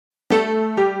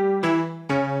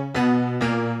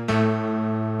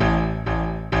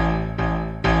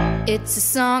It's a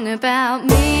song about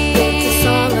me. It's a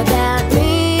song about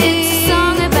me. It's a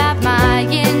song about my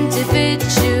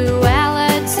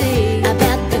individuality,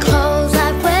 About the clothes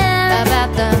I wear,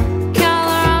 about the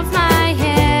color of my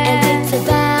hair. and it's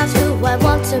about who I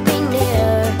want to be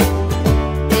near.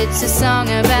 It's a song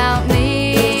about me.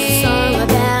 It's a song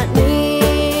about me.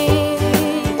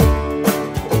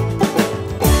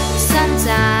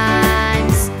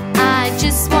 Sometimes I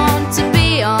just want to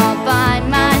be all by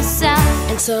myself,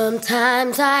 And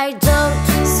sometimes I don't.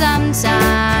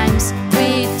 sometimes we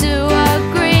do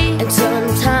agree, And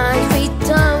sometimes we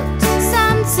don't.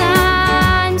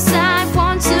 sometimes I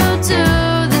want to do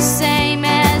the same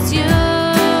as you.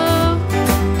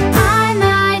 I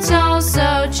might also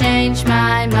change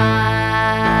my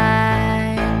mind.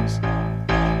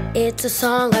 It's a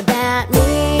song about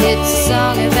me. It's a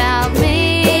song about me.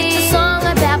 It's a song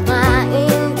about my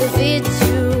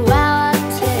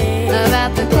individuality,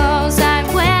 About the clothes I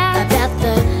wear, about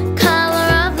the color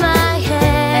of my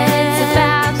hair. it's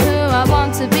about who I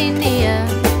want to be near.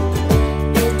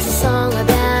 It's a song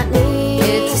about me.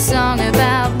 It's a song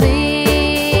about me.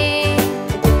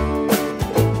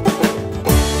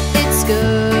 It's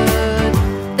good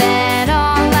that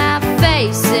all our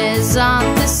faces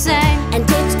aren't the same, And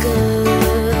it's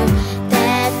good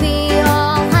that we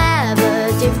all have a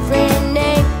different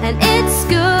name. and it's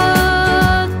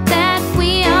good that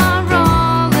we are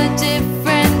all a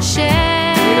different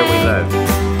Here we shape. live.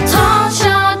 Tall,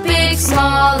 short, big,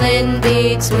 small, in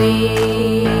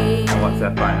between. And what's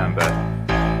their phone number?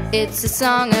 It's a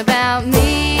song about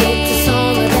me. It's a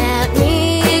song about me.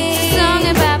 It's a song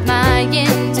about my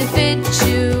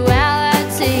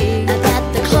individuality, About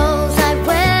the clothes I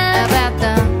wear, about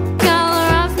the color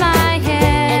of my and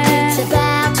hair. it's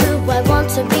about who I want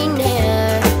to be near.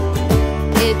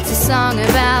 It's a song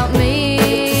about me.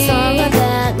 It's a song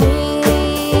about me.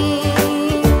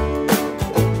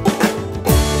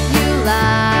 You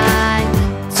like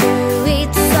To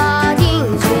eat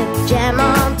sardines with jam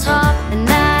on top, and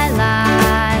I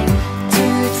like, to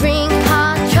drink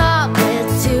hot chocolate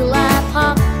till I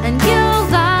pop, and you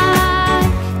like.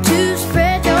 to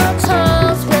spread your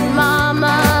toes with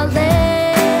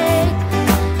marmalade.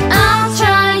 I'll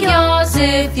try yours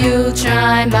if you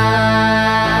try mine.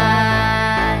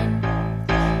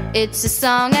 It's a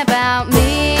song about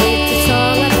me.